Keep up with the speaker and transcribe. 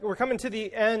we're coming to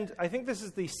the end. I think this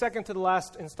is the second to the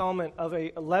last installment of a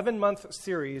 11-month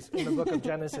series in the book of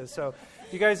Genesis. So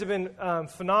you guys have been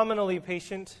phenomenally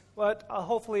patient, but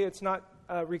hopefully it's not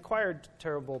required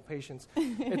terrible patience.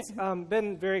 It's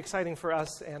been very exciting for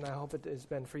us, and I hope it has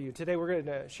been for you. Today we're going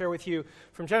to share with you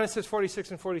from Genesis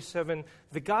 46 and 47,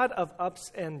 the God of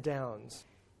ups and downs.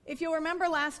 If you'll remember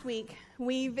last week,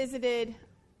 we visited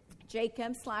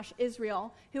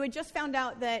Jacob/Israel, who had just found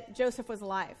out that Joseph was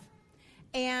alive.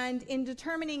 And in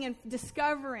determining and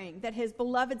discovering that his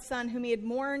beloved son, whom he had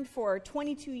mourned for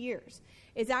 22 years,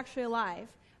 is actually alive,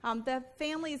 the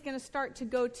family is going to start to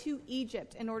go to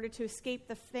Egypt in order to escape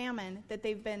the famine that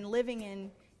they've been living in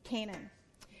Canaan.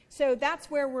 So that's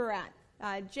where we're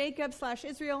at.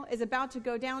 Jacob/Israel is about to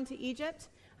go down to Egypt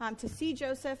to see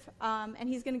Joseph, and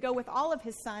he's going to go with all of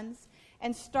his sons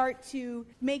and start to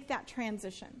make that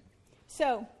transition.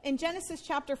 So in Genesis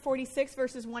chapter 46,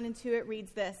 verses 1 and 2, it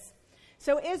reads this.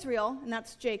 So Israel, and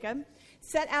that's Jacob,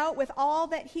 set out with all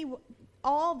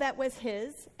that was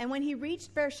his, and when he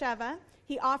reached Beersheba,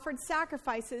 he offered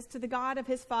sacrifices to the God of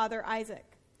his father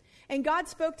Isaac. And God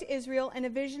spoke to Israel in a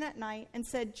vision at night and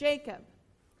said, Jacob,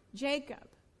 Jacob.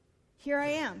 Here I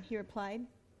am, he replied.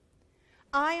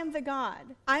 I am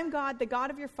God, the God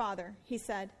of your father, he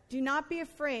said. Do not be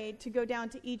afraid to go down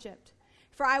to Egypt,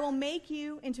 for I will make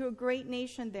you into a great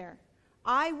nation there.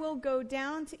 I will go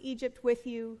down to Egypt with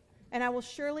you, and I will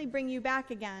surely bring you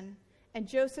back again, and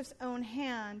Joseph's own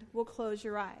hand will close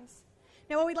your eyes.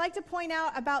 Now, what we'd like to point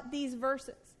out about these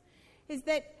verses is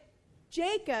that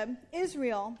Jacob,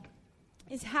 Israel,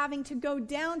 is having to go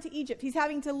down to Egypt. He's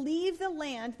having to leave the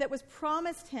land that was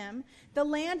promised him, the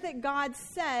land that God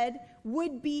said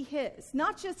would be his.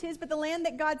 Not just his, but the land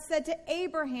that God said to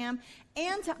Abraham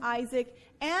and to Isaac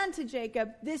and to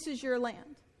Jacob, this is your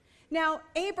land. Now,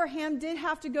 Abraham did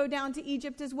have to go down to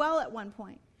Egypt as well at one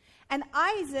point. And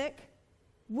Isaac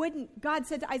wouldn't. God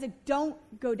said to Isaac, don't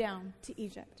go down to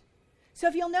Egypt. So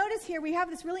if you'll notice here, we have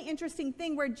this really interesting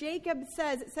thing where Jacob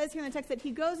says, it says here in the text that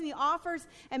he goes and he offers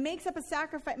and makes a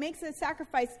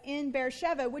sacrifice in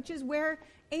Beersheba, which is where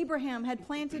Abraham had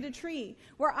planted a tree,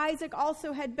 where Isaac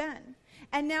also had been.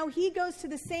 And now he goes to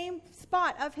the same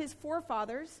spot of his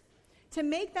forefathers to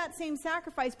make that same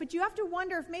sacrifice. But you have to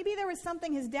wonder if maybe there was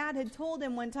something his dad had told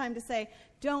him one time to say,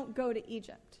 don't go to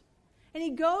Egypt. And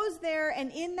he goes there,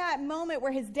 and in that moment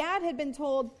where his dad had been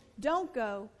told, don't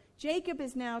go, Jacob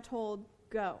is now told,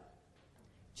 go.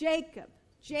 Jacob,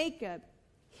 Jacob,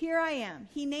 here I am.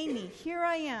 He named me, here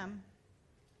I am.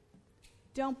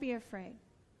 Don't be afraid.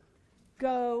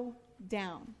 Go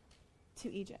down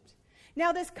to Egypt.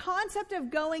 Now, this concept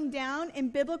of going down in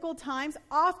biblical times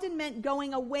often meant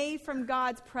going away from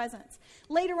God's presence.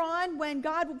 Later on, when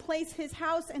God will place his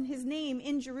house and his name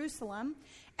in Jerusalem,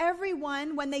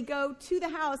 everyone, when they go to the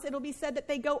house, it'll be said that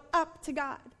they go up to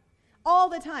God all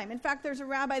the time. In fact, there's a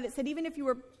rabbi that said even if you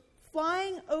were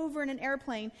flying over in an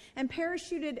airplane and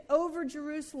parachuted over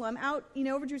Jerusalem,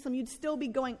 over Jerusalem, you'd still be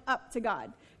going up to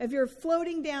God. If you're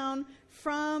floating down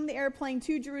from the airplane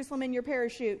to Jerusalem in your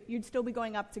parachute, you'd still be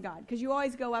going up to God, because you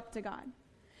always go up to God.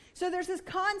 So there's this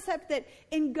concept that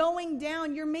in going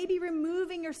down, you're maybe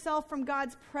removing yourself from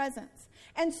God's presence.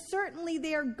 And certainly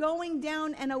they are going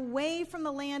down and away from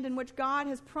the land in which God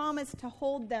has promised to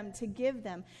hold them, to give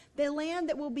them. The land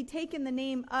that will be taken the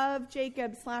name of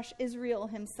Jacob/Israel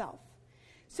himself.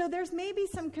 So there's maybe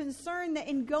some concern that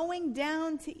in going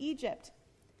down to Egypt,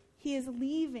 he is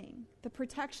leaving the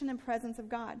protection and presence of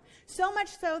God. So much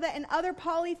so that in other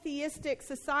polytheistic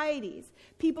societies,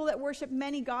 people that worship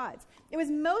many gods, it was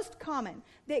most common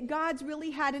that gods really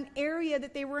had an area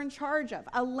that they were in charge of,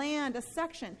 a land, a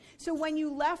section. So when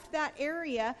you left that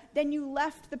area, then you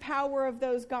left the power of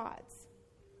those gods.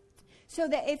 So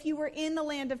that if you were in the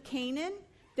land of Canaan,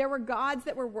 there were gods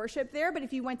that were worshipped there, but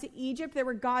if you went to Egypt, there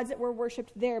were gods that were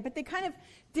worshipped there. But they kind of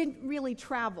didn't really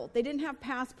travel. They didn't have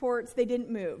passports. They didn't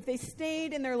move. They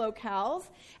stayed in their locales,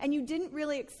 and you didn't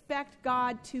really expect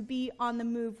God to be on the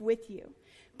move with you.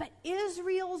 But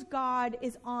Israel's God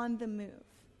is on the move.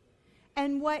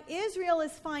 And what Israel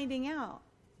is finding out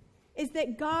is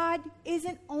that God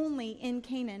isn't only in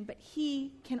Canaan, but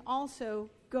he can also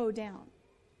go down.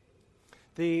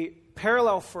 The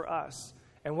parallel for us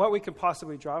and what we could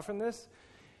possibly draw from this,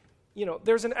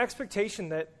 there's an expectation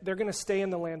that they're going to stay in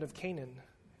the land of Canaan.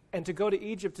 And to go to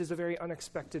Egypt is a very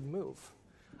unexpected move.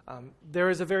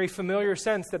 There is a very familiar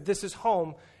sense that this is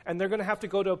home, and they're going to have to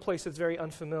go to a place that's very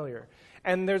unfamiliar.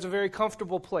 And there's a very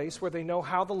comfortable place where they know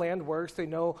how the land works, they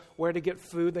know where to get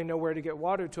food, they know where to get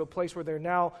water, to a place where they're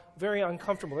now very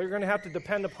uncomfortable. They're going to have to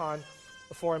depend upon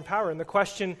a foreign power. And the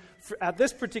question at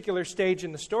this particular stage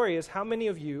in the story is, how many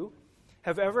of you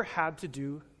have ever had to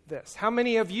do this? How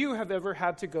many of you have ever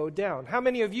had to go down? How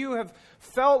many of you have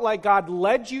felt like God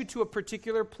led you to a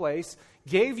particular place,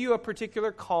 gave you a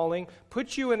particular calling,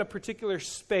 put you in a particular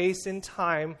space in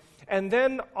time, and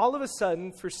then all of a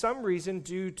sudden, for some reason,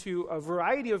 due to a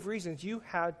variety of reasons, you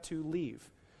had to leave?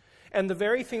 And the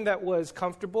very thing that was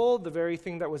comfortable, the very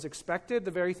thing that was expected,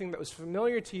 the very thing that was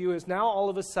familiar to you is now all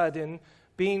of a sudden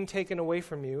being taken away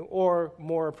from you, or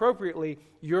more appropriately,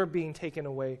 you're being taken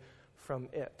away from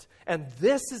it. And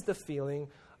this is the feeling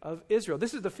of Israel.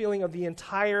 This is the feeling of the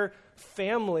entire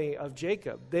family of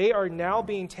Jacob. They are now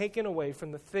being taken away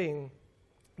from the thing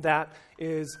that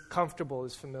is comfortable,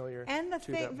 is familiar and the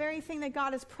to them. very thing that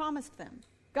God has promised them.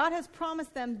 God has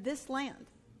promised them this land.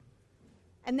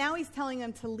 And now he's telling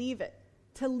them to leave it,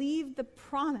 to leave the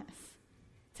promise,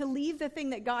 to leave the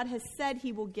thing that God has said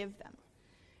he will give them.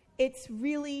 It's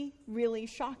really, really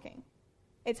shocking.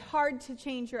 It's hard to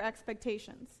change your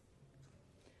expectations.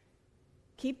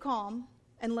 Keep calm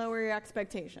and lower your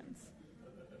expectations.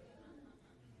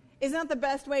 Isn't that the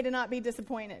best way to not be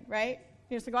disappointed, right?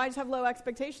 You're just like, I just have low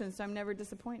expectations, so I'm never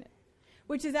disappointed.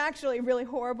 Which is actually a really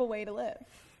horrible way to live.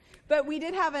 But we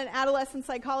did have an adolescent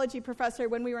psychology professor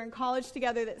when we were in college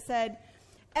together that said,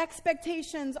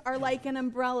 expectations are like an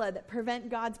umbrella that prevent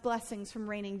God's blessings from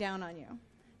raining down on you.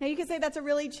 Now you could say that's a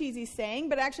really cheesy saying,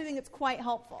 but I actually think it's quite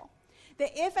helpful.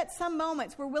 That if at some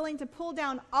moments we're willing to pull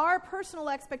down our personal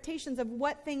expectations of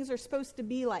what things are supposed to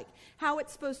be like, how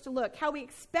it's supposed to look, how we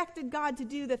expected God to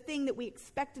do the thing that we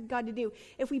expected God to do,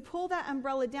 if we pull that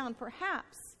umbrella down,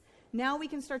 perhaps now we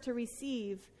can start to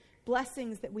receive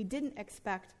blessings that we didn't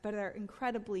expect, but are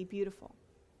incredibly beautiful.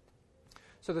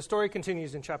 So the story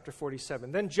continues in chapter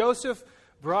 47. Then Joseph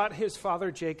brought his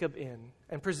father Jacob in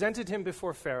and presented him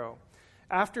before Pharaoh.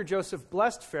 After Joseph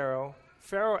blessed Pharaoh,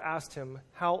 Pharaoh asked him,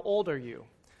 "How old are you?"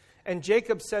 And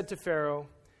Jacob said to Pharaoh,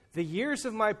 "The years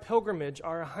of my pilgrimage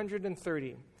are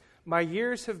 130. My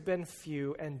years have been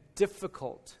few and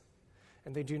difficult,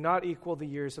 and they do not equal the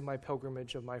years of my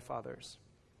pilgrimage of my fathers."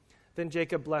 Then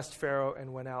Jacob blessed Pharaoh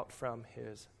and went out from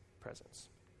his presence.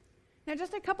 Now,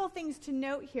 just a couple things to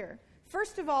note here.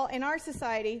 First of all, in our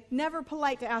society, never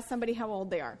polite to ask somebody how old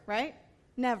they are, right?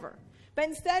 Never. But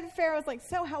instead, Pharaoh's like,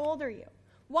 "So, how old are you?"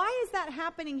 Why is that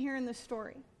happening here in the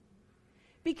story?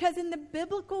 Because in the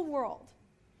biblical world,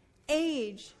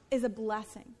 age is a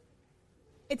blessing.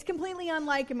 It's completely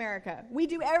unlike America. We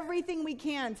do everything we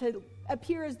can to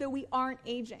appear as though we aren't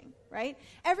aging, right?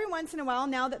 Every once in a while,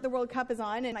 now that the World Cup is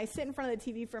on, and I sit in front of the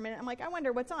TV for a minute, I'm like, I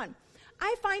wonder what's on.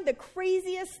 I find the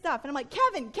craziest stuff, and I'm like,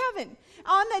 Kevin,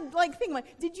 on the thing,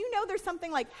 like, did you know there's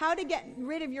something like how to get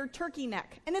rid of your turkey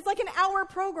neck? And it's like an hour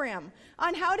program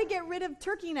on how to get rid of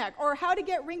turkey neck, or how to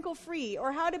get wrinkle-free,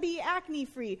 or how to be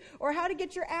acne-free, or how to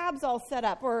get your abs all set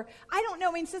up, or I don't know.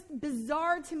 I mean, it's just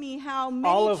bizarre to me how many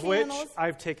all of channels, which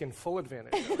I've taken full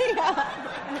advantage of.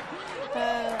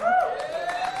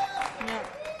 No.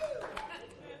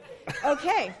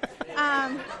 Okay.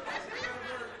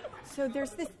 So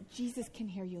there's this, Jesus can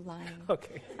hear you lying.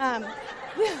 Okay. I'm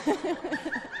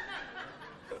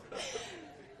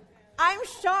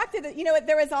shocked at it.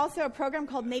 There was also a program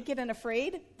called Naked and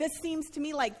Afraid. This seems to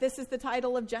me like this is the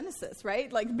title of Genesis, right?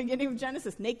 Like the beginning of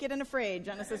Genesis, Naked and Afraid,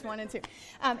 Genesis 1 and 2.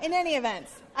 In any event,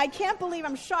 I can't believe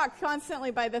I'm shocked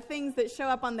constantly by the things that show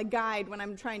up on the guide when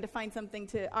I'm trying to find something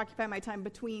to occupy my time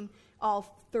between all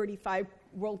 35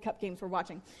 World Cup games we're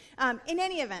watching. In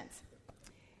any event,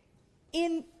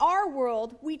 in our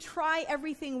world, we try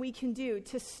everything we can do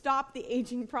to stop the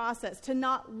aging process, to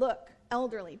not look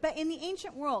elderly. But in the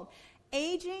ancient world,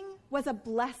 aging was a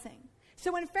blessing.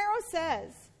 So when Pharaoh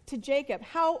says to Jacob,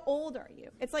 "How old are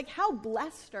you?" It's like, how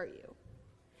blessed are you?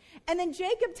 And then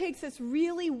Jacob takes this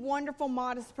really wonderful,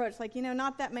 modest approach, like,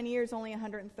 not that many years, only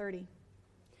 130.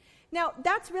 Now,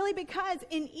 that's really because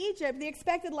in Egypt, the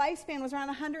expected lifespan was around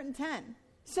 110.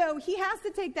 So he has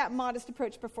to take that modest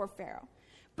approach before Pharaoh.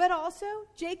 But also,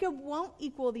 Jacob won't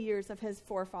equal the years of his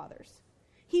forefathers.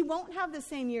 He won't have the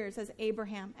same years as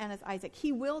Abraham and as Isaac.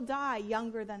 He will die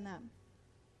younger than them.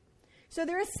 So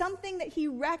there is something that he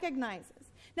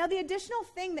recognizes. Now, the additional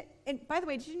thing that, and by the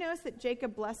way, did you notice that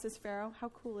Jacob blesses Pharaoh? How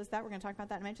cool is that? We're going to talk about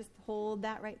that in a minute. Just hold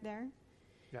that right there.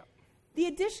 Yeah. The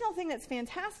additional thing that's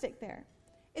fantastic there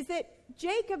is that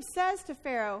Jacob says to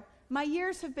Pharaoh, "My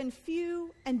years have been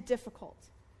few and difficult."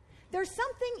 There's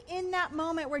something in that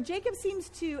moment where Jacob seems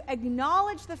to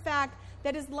acknowledge the fact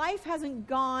that his life hasn't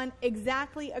gone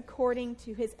exactly according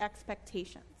to his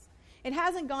expectations. It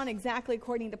hasn't gone exactly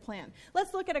according to plan.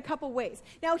 Let's look at a couple ways.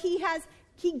 Now, he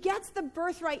gets the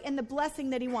birthright and the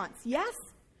blessing that he wants. Yes?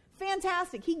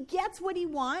 Fantastic. He gets what he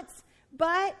wants,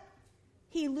 but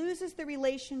he loses the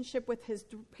relationship with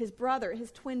his brother, his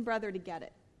twin brother, to get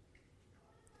it.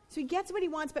 So he gets what he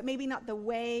wants, but maybe not the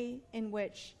way in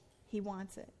which he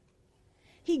wants it.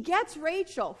 He gets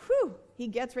Rachel. He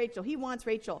gets Rachel. He wants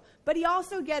Rachel. But he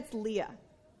also gets Leah.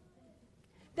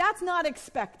 That's not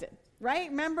expected, right?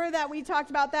 Remember that we talked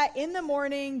about that? In the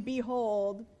morning,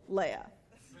 behold, Leah.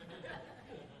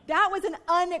 That was an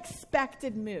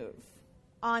unexpected move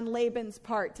on Laban's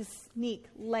part to sneak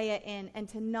Leah in and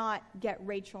to not get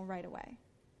Rachel right away.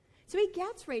 So he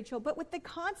gets Rachel, but with the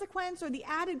consequence or the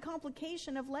added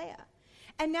complication of Leah.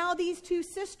 And now these two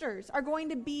sisters are going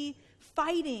to be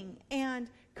fighting and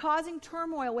causing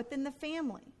turmoil within the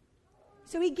family.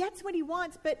 So he gets what he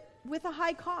wants, but with a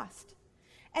high cost.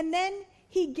 And then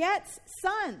he gets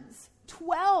sons,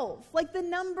 12, like the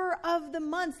number of the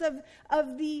months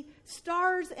of the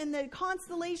stars and the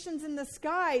constellations in the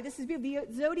sky. This is beautiful.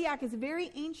 The zodiac is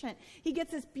very ancient. He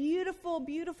gets this beautiful,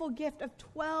 beautiful gift of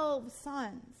 12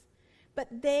 sons. But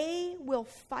they will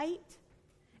fight,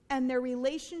 and their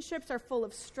relationships are full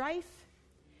of strife,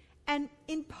 and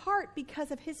in part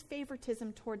because of his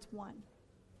favoritism towards one.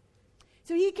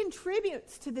 So he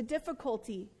contributes to the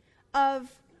difficulty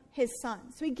of his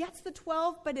sons. So he gets the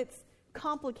 12, but it's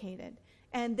complicated.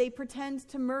 And they pretend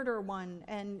to murder one,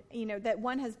 and that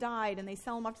one has died, and they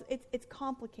sell him off. It's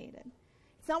complicated.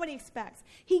 It's not what he expects.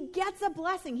 He gets a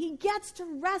blessing. He gets to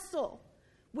wrestle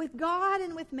with God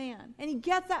and with man. And he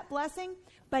gets that blessing,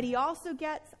 but he also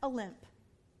gets a limp.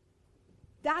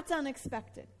 That's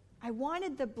unexpected. I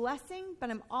wanted the blessing, but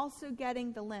I'm also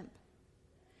getting the limp.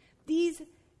 These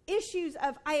issues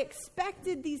of I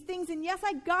expected these things, and yes,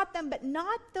 I got them, but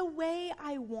not the way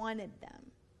I wanted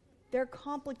them. They're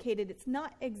complicated. It's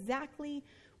not exactly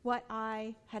what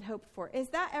I had hoped for. Has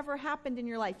that ever happened in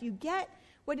your life? You get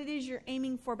what it is you're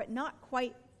aiming for, but not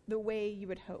quite the way you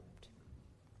had hoped.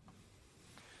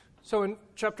 So in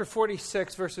chapter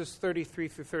 46, verses 33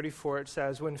 through 34, it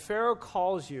says, "When Pharaoh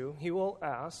calls you, he will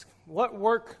ask, 'What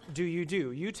work do?'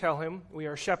 You tell him, 'We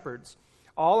are shepherds.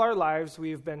 All our lives we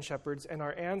have been shepherds, and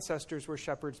our ancestors were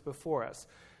shepherds before us.'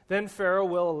 Then Pharaoh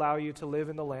will allow you to live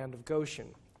in the land of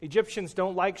Goshen. Egyptians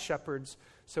don't like shepherds,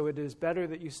 so it is better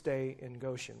that you stay in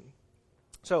Goshen."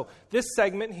 So this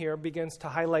segment here begins to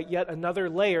highlight yet another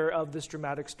layer of this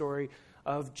dramatic story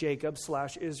of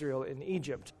Jacob/Israel in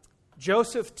Egypt.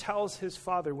 Joseph tells his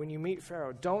father, when you meet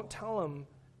Pharaoh, don't tell him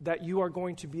that you are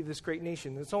going to be this great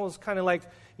nation. It's almost kind of like,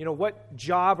 what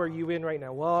job are you in right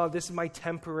now? Well, this is my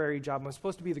temporary job. I'm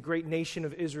supposed to be the great nation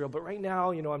of Israel, but right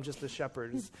now, I'm just a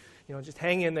shepherd. Just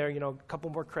hang in there, a couple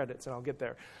more credits and I'll get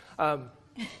there.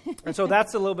 And so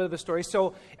that's a little bit of the story.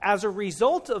 So as a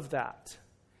result of that,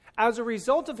 as a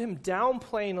result of him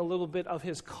downplaying a little bit of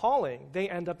his calling, they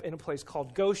end up in a place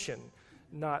called Goshen.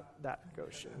 Not that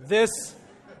Goshen. This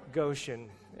Goshen,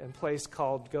 in a place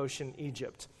called Goshen,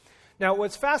 Egypt. Now,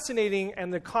 what's fascinating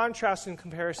and the contrast and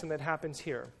comparison that happens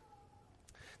here,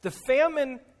 the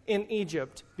famine in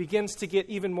Egypt begins to get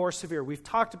even more severe. We've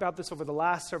talked about this over the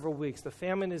last several weeks. The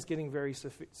famine is getting very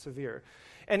severe.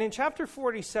 And in chapter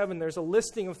 47, there's a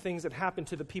listing of things that happen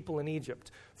to the people in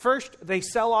Egypt. First, they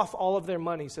sell off all of their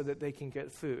money so that they can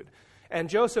get food. And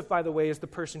Joseph, by the way, is the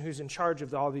person who's in charge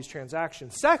of all these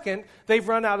transactions. Second, they've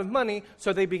run out of money,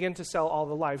 so they begin to sell all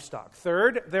the livestock.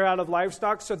 Third, they're out of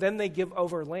livestock, so then they give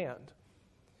over land.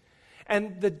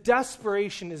 And the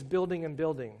desperation is building and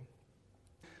building.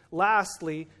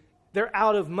 Lastly, they're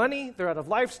out of money, they're out of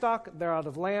livestock, they're out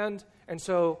of land, and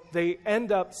so they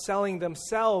end up selling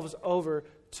themselves over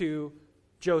to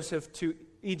Joseph, to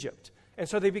Egypt. And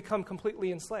so they become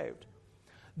completely enslaved.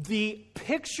 The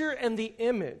picture and the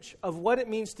image of what it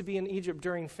means to be in Egypt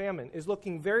during famine is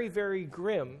looking very, very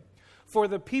grim for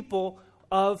the people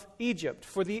of Egypt,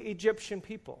 for the Egyptian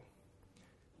people.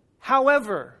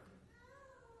 However,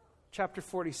 chapter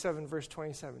 47, verse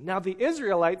 27, "Now the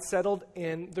Israelites settled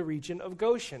in the region of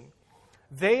Goshen.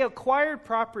 They acquired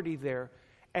property there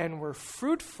and were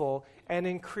fruitful and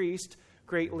increased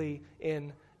greatly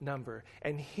in number."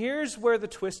 And here's where the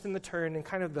twist and the turn and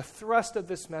kind of the thrust of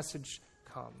this message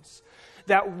comes.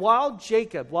 That while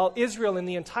Israel and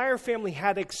the entire family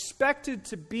had expected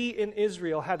to be in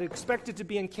Israel, had expected to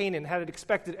be in Canaan, had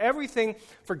expected everything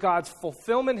for God's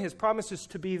fulfillment, his promises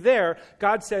to be there,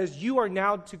 God says, you are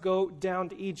now to go down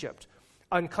to Egypt.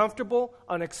 Uncomfortable,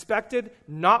 unexpected,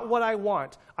 not what I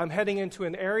want. I'm heading into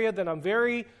an area that I'm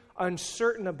very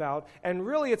uncertain about, and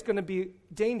really it's going to be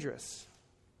dangerous.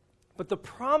 But the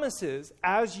promise is,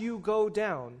 as you go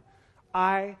down,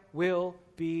 I will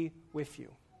be with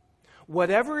you.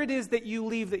 Whatever it is that you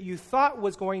leave that you thought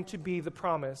was going to be the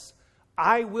promise,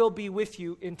 I will be with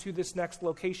you into this next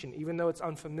location, even though it's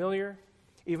unfamiliar,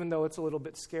 even though it's a little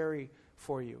bit scary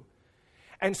for you.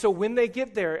 And so when they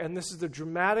get there, and this is the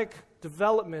dramatic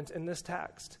development in this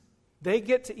text, they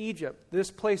get to Egypt, this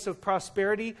place of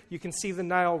prosperity. You can see the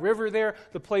Nile River there,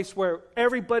 the place where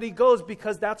everybody goes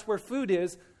because that's where food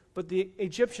is. But the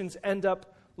Egyptians end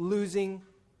up losing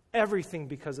everything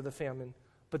because of the famine.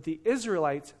 But the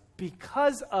Israelites,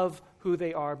 because of who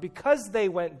they are, because they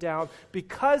went down,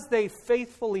 because they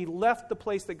faithfully left the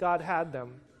place that God had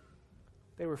them,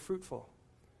 they were fruitful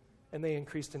and they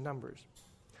increased in numbers.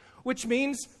 Which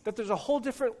means that there's a whole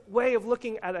different way of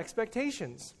looking at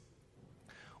expectations.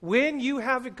 When you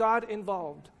have God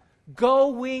involved,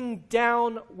 going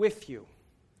down with you,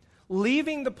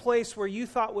 leaving the place where you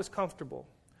thought was comfortable,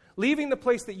 leaving the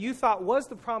place that you thought was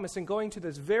the promise and going to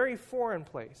this very foreign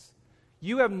place,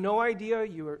 you have no idea,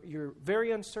 you're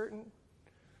very uncertain,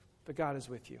 but God is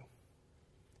with you.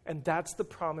 And that's the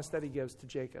promise that he gives to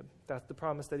Jacob. That's the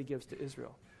promise that he gives to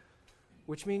Israel.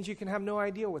 Which means you can have no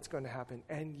idea what's going to happen,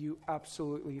 and you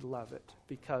absolutely love it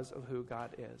because of who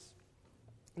God is.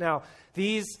 Now,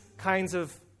 these kinds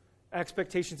of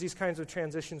expectations, these kinds of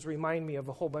transitions remind me of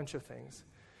a whole bunch of things.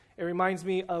 It reminds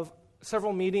me of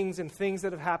several meetings and things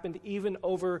that have happened even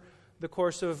over the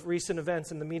course of recent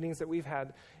events and the meetings that we've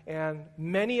had. And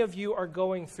many of you are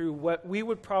going through what we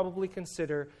would probably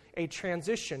consider a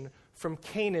transition from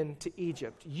Canaan to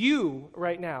Egypt. You,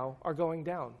 right now, are going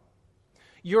down.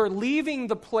 You're leaving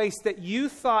the place that you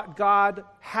thought God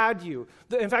had you.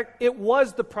 In fact, it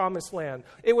was the promised land.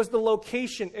 It was the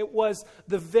location. It was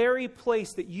the very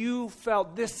place that you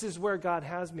felt, this is where God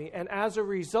has me. And as a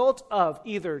result of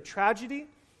either tragedy,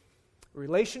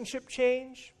 relationship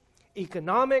change,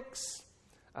 economics,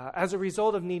 as a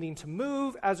result of needing to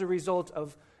move, as a result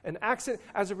of an accident,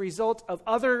 as a result of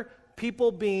other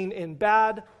people being in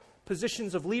bad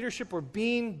positions of leadership or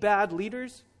being bad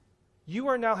leaders, you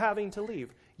are now having to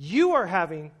leave. You are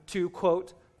having to,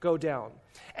 quote, go down.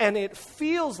 And it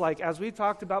feels like, as we've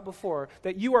talked about before,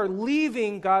 that you are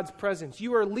leaving God's presence.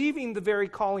 You are leaving the very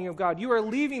calling of God. You are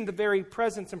leaving the very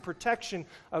presence and protection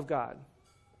of God.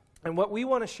 And what we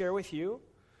want to share with you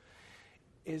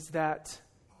is that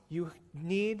you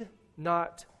need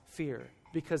not fear.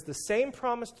 Because the same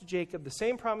promise to Jacob, the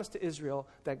same promise to Israel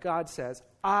that God says,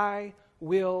 I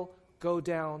will go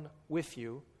down with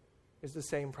you, is the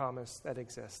same promise that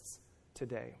exists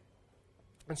today.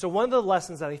 And so one of the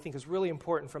lessons that I think is really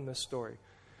important from this story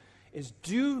is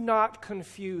do not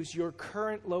confuse your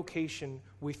current location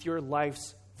with your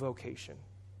life's vocation.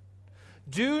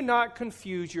 Do not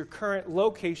confuse your current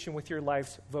location with your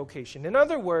life's vocation. In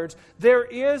other words, there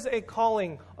is a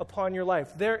calling upon your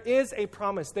life. There is a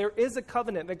promise. There is a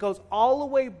covenant that goes all the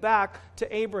way back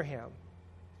to Abraham.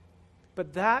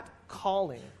 But that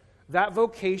calling, that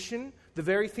vocation, the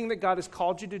very thing that God has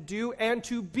called you to do and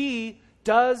to be,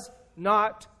 does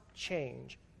not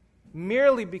change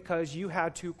merely because you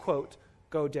had to, quote,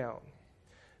 go down.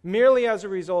 Merely as a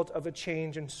result of a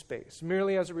change in space.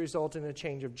 Merely as a result in a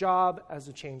change of job, as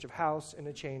a change of house, and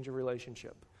a change of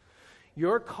relationship.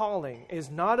 Your calling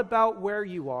is not about where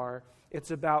you are,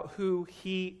 it's about who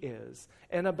He is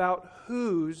and about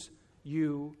whose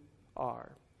you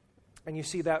are. And you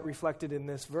see that reflected in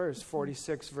this verse,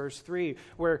 46, verse 3,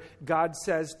 where God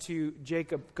says to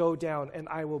Jacob, go down, and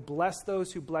I will bless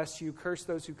those who bless you, curse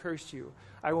those who curse you.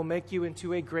 I will make you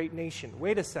into a great nation.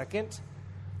 Wait a second.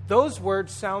 Those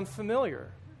words sound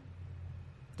familiar,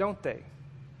 don't they?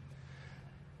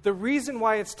 The reason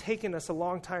why it's taken us a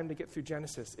long time to get through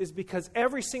Genesis is because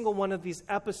every single one of these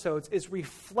episodes is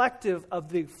reflective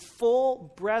of the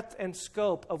full breadth and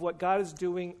scope of what God is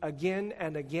doing again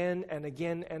and again and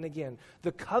again and again.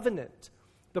 The covenant,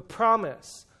 the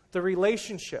promise, the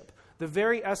relationship, the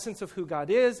very essence of who God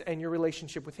is and your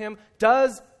relationship with Him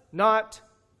does not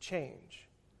change.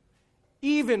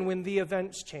 Even when the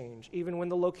events change, even when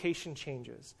the location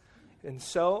changes. And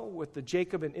so, with the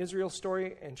Jacob and Israel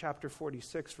story in chapter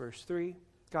 46, verse 3,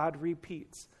 God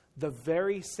repeats the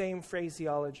very same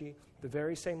phraseology, the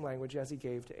very same language as He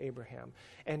gave to Abraham.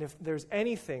 And if there's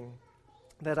anything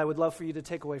that I would love for you to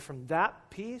take away from that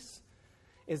piece,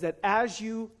 is that as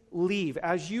you leave,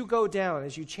 as you go down,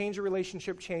 as you change a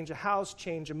relationship, change a house,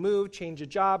 change a move, change a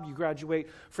job, you graduate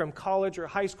from college or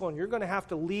high school, and you're going to have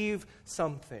to leave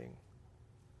something.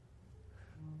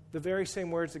 The very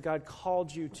same words that God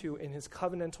called you to in His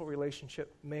covenantal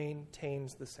relationship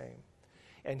maintains the same.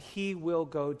 And He will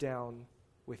go down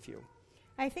with you.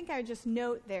 I think I would just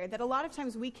note there that a lot of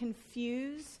times we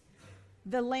confuse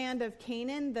the land of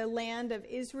Canaan, the land of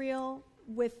Israel,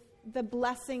 with the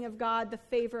blessing of God, the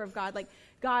favor of God. Like,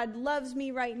 God loves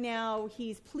me right now.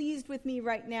 He's pleased with me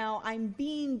right now. I'm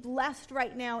being blessed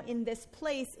right now in this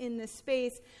place, in this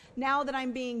space. Now that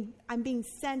I'm being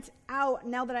sent out,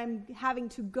 now that I'm having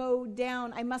to go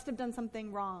down, I must have done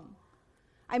something wrong.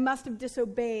 I must have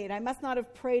disobeyed. I must not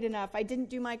have prayed enough. I didn't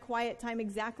do my quiet time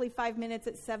exactly 5 minutes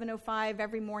at 7:05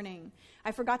 every morning.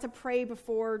 I forgot to pray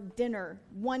before dinner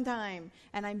one time,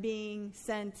 and I'm being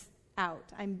sent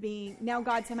out. Now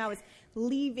God somehow is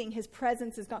leaving. His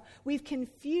presence is gone. We've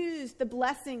confused the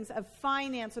blessings of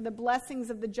finance or the blessings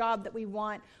of the job that we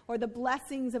want or the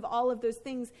blessings of all of those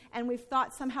things, and we've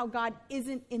thought somehow God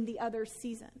isn't in the other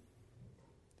season.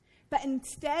 But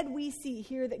instead, we see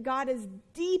here that God is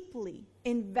deeply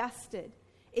invested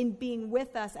in being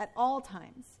with us at all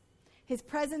times. His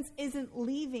presence isn't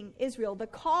leaving Israel. The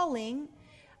calling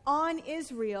on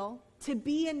Israel to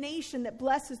be a nation that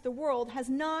blesses the world has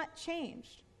not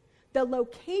changed. The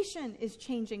location is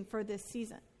changing for this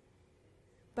season,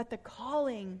 but the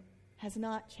calling has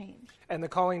not changed. And the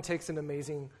calling takes an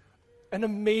amazing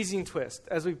twist,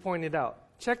 as we pointed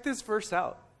out. Check this verse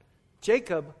out.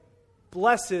 Jacob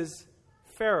blesses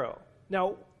Pharaoh.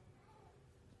 Now,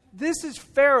 this is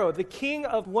Pharaoh, the king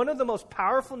of one of the most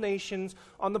powerful nations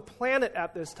on the planet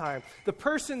at this time. The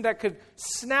person that could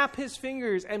snap his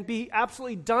fingers and be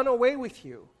absolutely done away with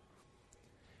you.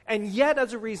 And yet,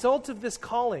 as a result of this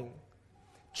calling,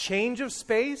 change of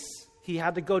space, he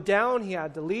had to go down, he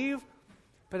had to leave.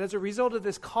 But as a result of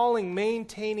this calling,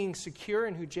 maintaining secure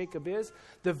in who Jacob is,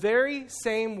 the very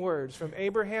same words from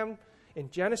Abraham in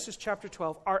Genesis chapter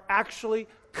 12 are actually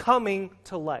coming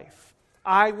to life.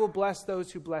 I will bless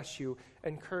those who bless you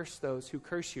and curse those who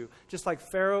curse you. Just like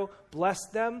Pharaoh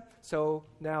blessed them, so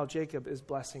now Jacob is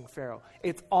blessing Pharaoh.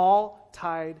 It's all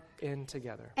tied in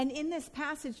together. And in this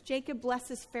passage, Jacob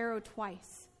blesses Pharaoh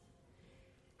twice.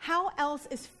 How else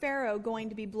is Pharaoh going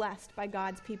to be blessed by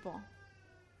God's people?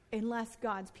 Unless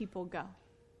God's people go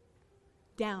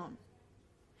down.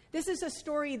 This is a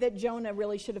story that Jonah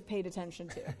really should have paid attention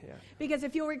to. Yeah. Because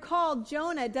if you'll recall,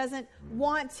 Jonah doesn't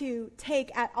want to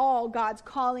take at all God's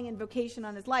calling and vocation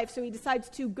on his life, so he decides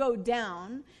to go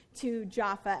down to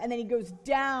Jaffa, and then he goes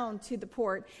down to the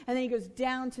port, and then he goes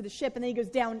down to the ship, and then he goes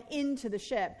down into the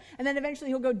ship, and then eventually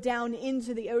he'll go down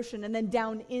into the ocean, and then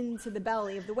down into the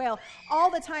belly of the whale, all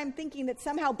the time thinking that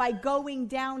somehow by going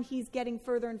down he's getting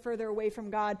further and further away from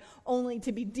God, only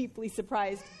to be deeply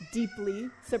surprised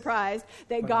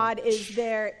that God is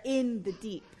there in the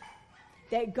deep,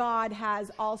 that God has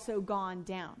also gone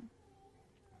down.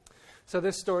 So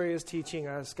this story is teaching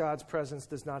us God's presence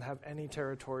does not have any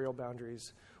territorial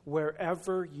boundaries.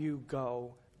 Wherever you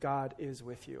go, God is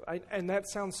with you. And that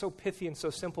sounds so pithy and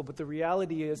so simple, but the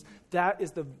reality is that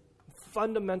is the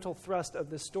fundamental thrust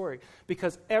of this story.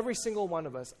 Because every single one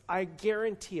of us, I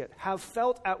guarantee it, have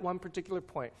felt at one particular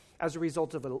point, as a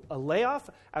result of a layoff,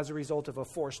 as a result of a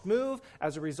forced move,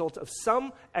 as a result of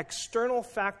some external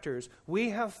factors,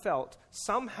 we have felt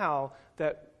somehow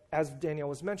that, as Danielle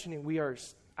was mentioning, we are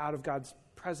out of God's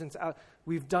presence.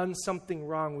 We've done something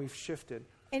wrong. We've shifted.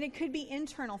 And it could be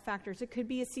internal factors. It could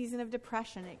be a season of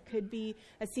depression. It could be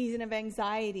a season of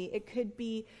anxiety. It could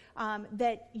be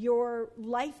that your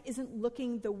life isn't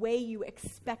looking the way you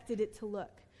expected it to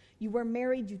look. You were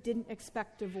married, you didn't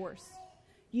expect divorce.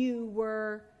 You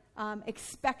were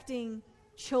expecting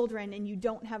children and you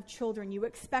don't have children. You were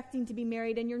expecting to be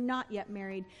married and you're not yet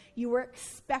married. You were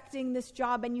expecting this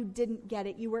job and you didn't get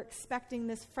it. You were expecting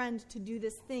this friend to do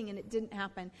this thing and it didn't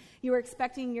happen. You were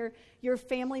expecting your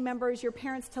family members, your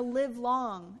parents to live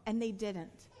long and they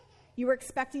didn't. You were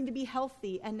expecting to be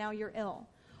healthy and now you're ill.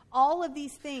 All of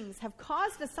these things have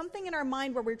caused us something in our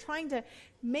mind where we're trying to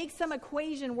make some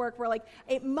equation work where like,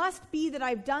 it must be that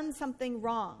I've done something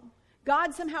wrong.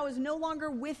 God somehow is no longer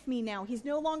with me now. He's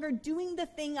no longer doing the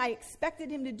thing I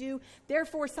expected him to do.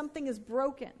 Therefore, something is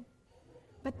broken.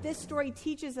 But this story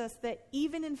teaches us that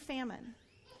even in famine,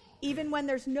 even when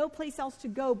there's no place else to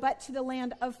go but to the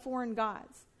land of foreign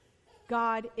gods,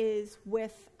 God is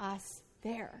with us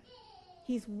there.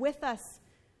 He's with us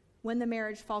when the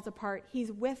marriage falls apart.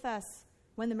 He's with us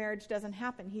when the marriage doesn't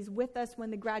happen. He's with us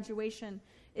when the graduation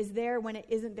is there, when it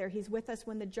isn't there. He's with us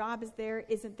when the job is there,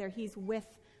 isn't there. He's with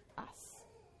us.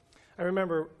 I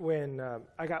remember when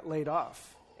I got laid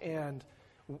off and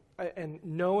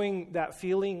knowing that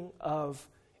feeling of,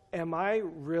 am I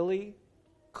really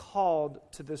called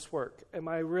to this work?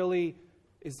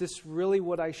 Is this really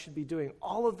what I should be doing?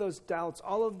 All of those doubts,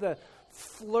 all of the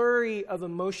flurry of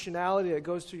emotionality that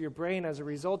goes through your brain as a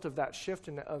result of that shift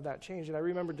and of that change. And I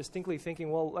remember distinctly thinking,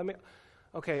 well,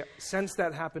 okay, since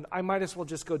that happened, I might as well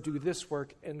just go do this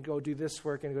work and go do this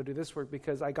work and go do this work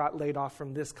because I got laid off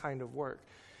from this kind of work.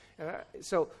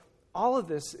 So all of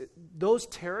this, those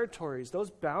territories, those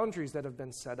boundaries that have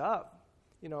been set up,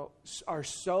 are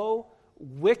so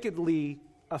wickedly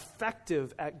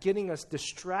effective at getting us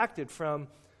distracted from,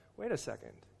 wait a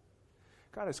second,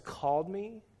 God has called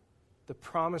me. The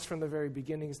promise from the very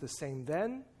beginning is the same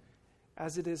then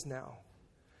as it is now.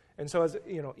 And so,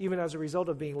 even as a result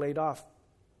of being laid off,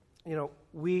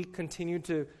 we continued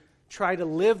to try to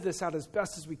live this out as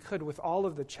best as we could with all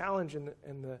of the challenge and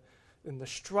the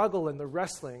struggle and the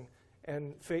wrestling.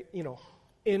 And,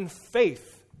 in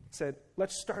faith, said,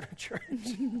 let's start a church.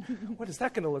 What is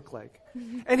that going to look like?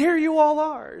 And here you all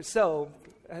are. So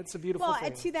that's a beautiful thing.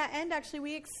 Well, to that end, actually,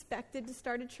 we expected to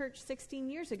start a church 16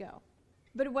 years ago,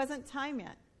 but it wasn't time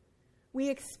yet. We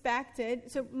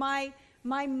expected, so my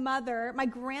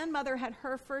grandmother had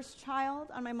her first child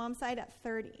on my mom's side at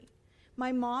 30.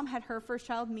 My mom had her first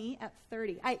child, me, at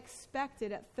 30. I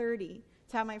expected at 30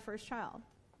 to have my first child,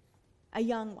 a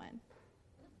young one.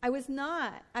 I was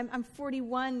not. I'm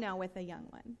 41 now with a young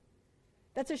one.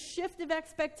 That's a shift of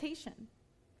expectation.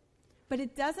 But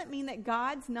it doesn't mean that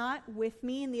God's not with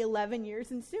me in the 11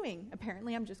 years ensuing.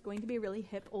 Apparently, I'm just going to be a really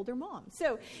hip older mom.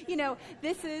 So,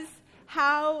 this is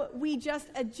how we just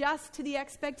adjust to the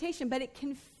expectation. But it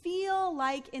can feel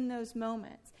like in those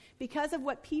moments, because of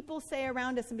what people say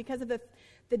around us and because of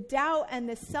the doubt and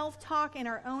the self-talk in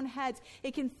our own heads,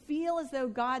 it can feel as though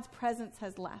God's presence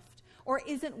has left or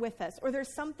isn't with us, or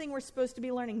there's something we're supposed to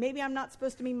be learning. Maybe I'm not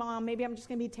supposed to be mom. Maybe I'm just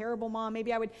going to be a terrible mom.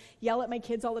 Maybe I would yell at my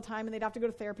kids all the time and they'd have to go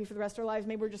to therapy for the rest of their lives.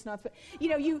 Maybe we're just not.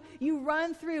 You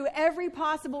run through every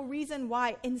possible reason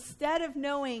why, instead of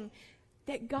knowing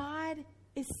that God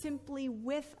is simply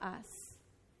with us.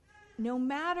 No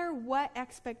matter what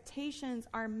expectations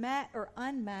are met or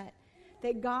unmet,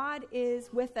 that God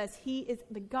is with us. He is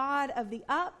the God of the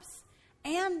ups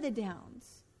and the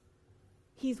downs.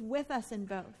 He's with us in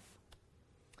both.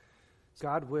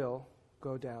 God will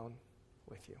go down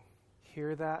with you.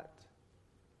 Hear that?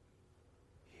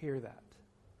 Hear that.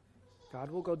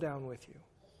 God will go down with you.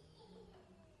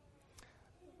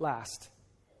 Last,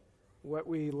 what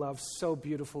we love so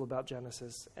beautiful about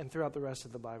Genesis and throughout the rest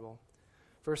of the Bible.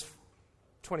 Verse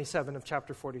 27 of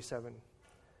chapter 47.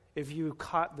 If you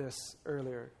caught this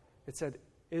earlier, it said,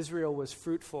 Israel was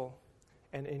fruitful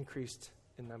and increased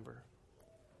in number.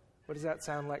 What does that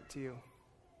sound like to you?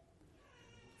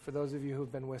 For those of you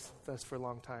who've been with us for a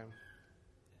long time.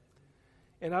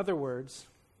 In other words,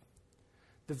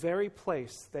 the very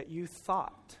place that you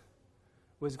thought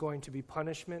was going to be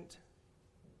punishment,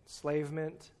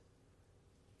 enslavement,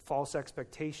 false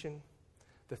expectation,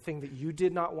 the thing that you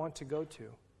did not want to go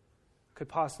to, could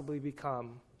possibly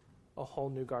become a whole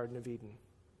new Garden of Eden.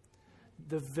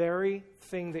 The very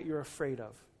thing that you're afraid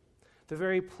of, the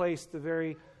very place, the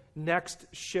very next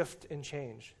shift and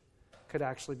change could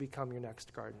actually become your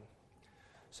next garden.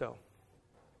 So,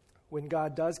 when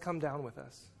God does come down with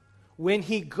us, when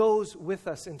he goes with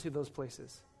us into those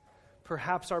places,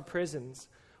 perhaps our prisons,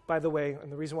 by the way,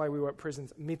 and the reason why we were at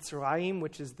prisons, Mitzrayim,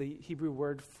 which is the Hebrew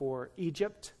word for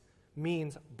Egypt,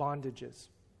 means bondages.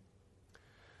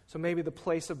 So maybe the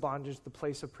place of bondage, the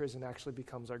place of prison actually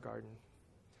becomes our garden.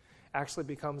 Actually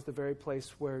becomes the very place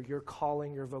where your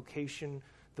calling, your vocation,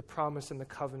 the promise and the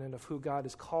covenant of who God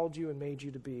has called you and made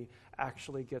you to be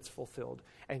actually gets fulfilled.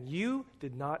 And you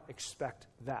did not expect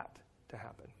that to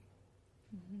happen.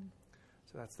 Mm-hmm.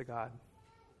 So that's the God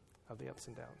of the ups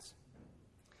and downs.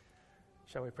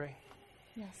 Shall we pray?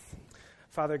 Yes.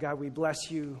 Father God, we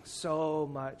bless you so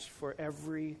much for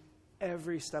every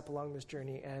step along this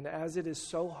journey. And as it is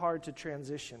so hard to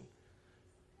transition,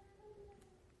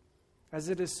 as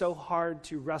it is so hard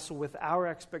to wrestle with our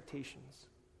expectations,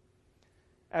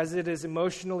 as it is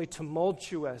emotionally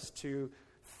tumultuous to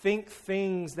think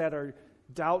things that are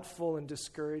doubtful and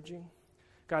discouraging,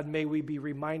 God, may we be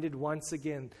reminded once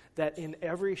again that in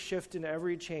every shift and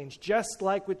every change, just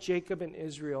like with Jacob and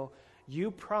Israel, you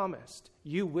promised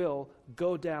you will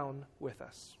go down with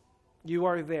us. You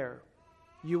are there.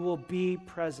 You will be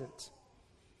present.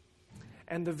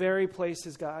 And the very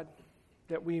places, God,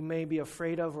 that we may be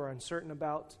afraid of or uncertain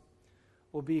about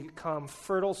will become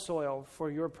fertile soil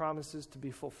for your promises to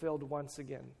be fulfilled once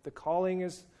again. The calling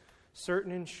is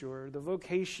certain and sure. The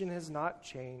vocation has not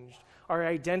changed. Our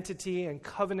identity and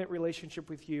covenant relationship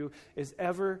with you is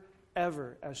ever,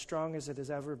 ever as strong as it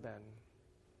has ever been.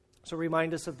 So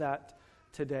remind us of that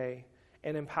today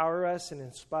and empower us and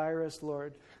inspire us,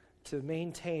 Lord, to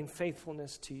maintain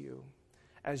faithfulness to you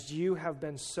as you have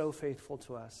been so faithful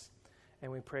to us.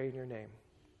 And we pray in your name.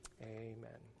 Amen.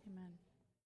 Amen.